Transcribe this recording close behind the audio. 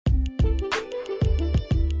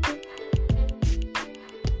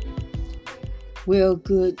Well,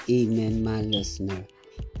 good evening, my listener.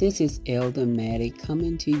 This is Elder Maddie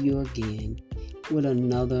coming to you again with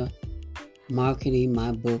another Marketing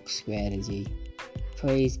My Book strategy.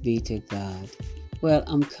 Praise be to God. Well,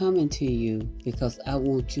 I'm coming to you because I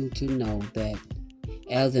want you to know that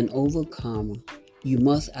as an overcomer, you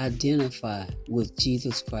must identify with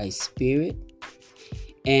Jesus Christ's Spirit,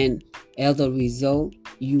 and as a result,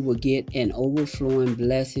 you will get an overflowing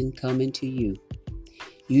blessing coming to you.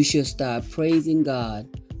 You should start praising God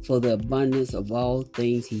for the abundance of all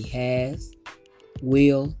things He has,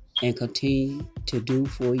 will, and continue to do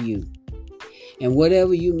for you. And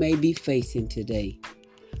whatever you may be facing today,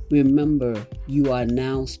 remember you are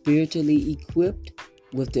now spiritually equipped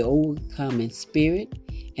with the overcoming spirit,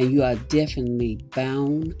 and you are definitely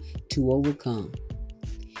bound to overcome.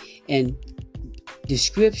 And the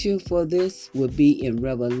scripture for this would be in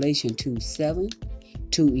Revelation 2:7,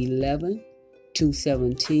 2:11,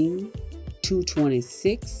 2:17,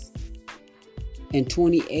 2:26, and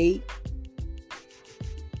 28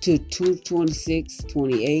 to 2:26,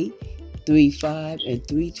 28, 3:5, and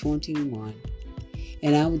 3:21.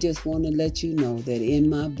 And I just want to let you know that in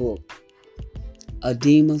my book, A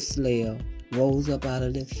Demon Slayer Rose Up Out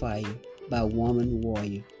of the Fire by Woman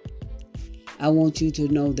Warrior. I want you to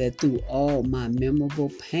know that through all my memorable,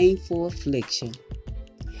 painful affliction,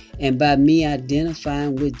 and by me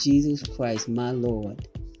identifying with Jesus Christ, my Lord,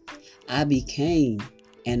 I became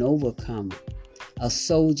an overcomer, a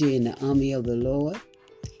soldier in the army of the Lord,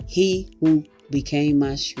 He who became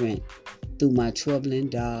my strength through my troubling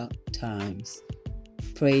dark times.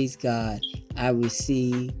 Praise God, I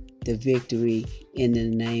receive the victory in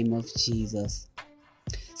the name of Jesus.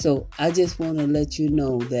 So I just want to let you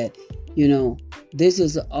know that, this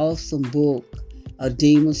is an awesome book. A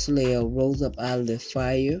Demon Slayer Rose Up Out of the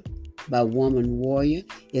Fire by Woman Warrior.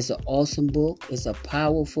 It's an awesome book. It's a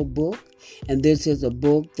powerful book. And this is a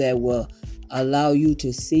book that will allow you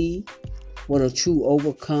to see what a true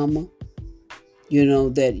overcomer,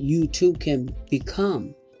 that you too can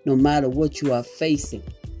become no matter what you are facing.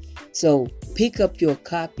 So pick up your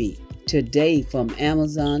copy today from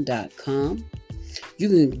Amazon.com. You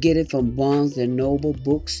can get it from Barnes & Noble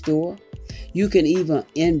bookstore. You can even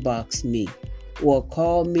inbox me or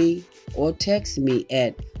call me or text me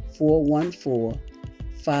at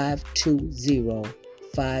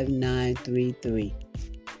 414-520-5933.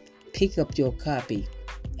 Pick up your copy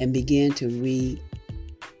and begin to read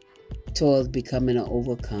towards becoming an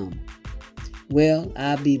overcomer. Well,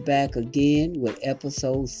 I'll be back again with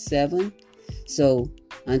episode 7. So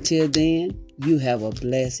until then, you have a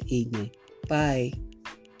blessed evening. Bye.